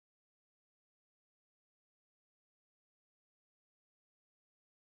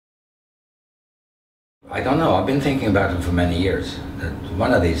I don't know, I've been thinking about it for many years, that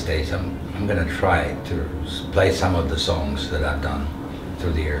one of these days I'm going to try to play some of the songs that I've done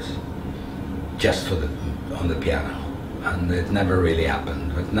through the years, just on the piano, and it never really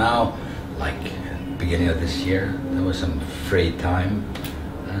happened. But now, like at the beginning of this year, there was some free time,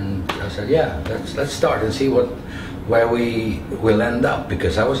 and I said, yeah, let's start and see where we will end up,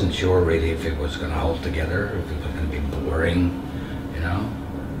 because I wasn't sure really if it was going to hold together, if it was going to be boring, you know.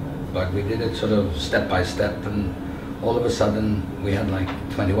 But we did it sort of step by step, and all of a sudden we had like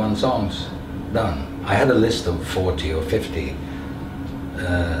 21 songs done. I had a list of 40 or 50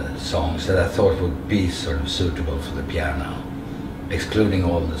 songs that I thought would be sort of suitable for the piano, excluding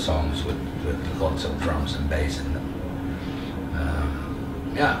all the songs with lots of drums and bass in them.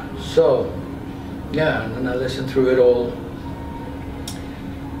 Yeah, so, yeah, and then I listened through it all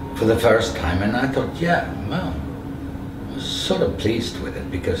for the first time, and I thought, yeah, well, I was sort of pleased with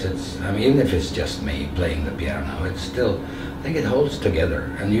it, because it's, I mean, even if it's just me playing the piano, it's still, I think it holds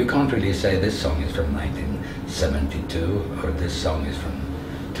together, and you can't really say this song is from 1972 or this song is from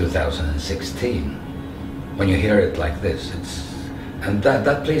 2016 when you hear it like this. And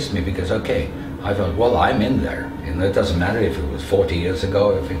that pleased me, because okay, I thought, well, I'm in there, you know. It doesn't matter if it was 40 years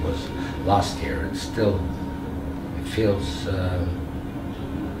ago, if it was last year, it's still, it feels, I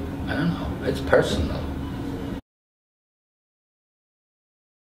don't know, it's personal.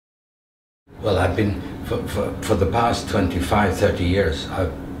 Well, I've been, for the past 25, 30 years,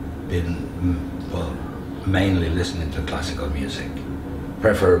 I've been, well, mainly listening to classical music,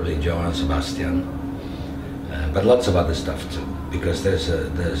 preferably Johann Sebastian, but lots of other stuff too, because there's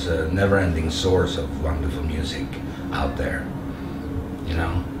a never-ending source of wonderful music out there, you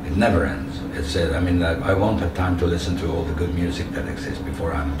know. It never ends. It's, I mean, I won't have time to listen to all the good music that exists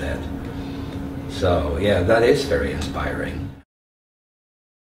before I'm dead. So, yeah, that is very inspiring.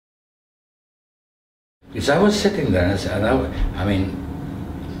 Because I was sitting there and I mean,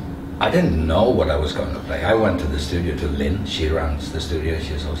 I didn't know what I was going to play. I went to the studio to Lynn. She runs the studio.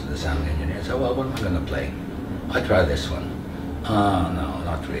 She's also the sound engineer. I said, well, what am I going to play? I try this one. Oh, no,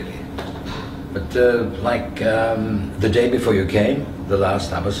 not really. But like The Day Before You Came, the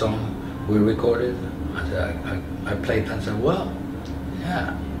last ABBA song we recorded, I played that and said, well,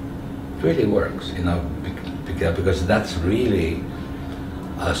 yeah, it really works, you know, because that's really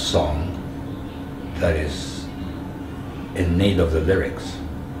a song that is in need of the lyrics,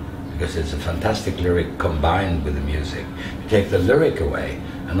 because it's a fantastic lyric combined with the music. You take the lyric away,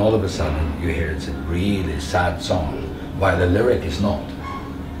 and all of a sudden you hear it's a really sad song, while the lyric is not.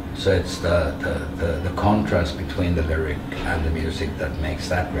 So it's the contrast between the lyric and the music that makes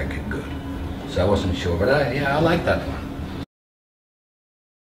that record good. So I wasn't sure, but I like that one.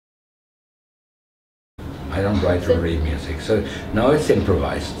 I don't write or read music, so no, it's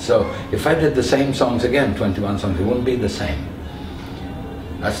improvised. So if I did the same songs again, 21 songs, it wouldn't be the same.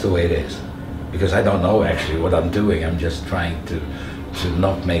 That's the way it is, because I don't know actually what I'm doing. I'm just trying to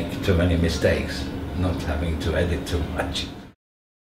not make too many mistakes, not having to edit too much.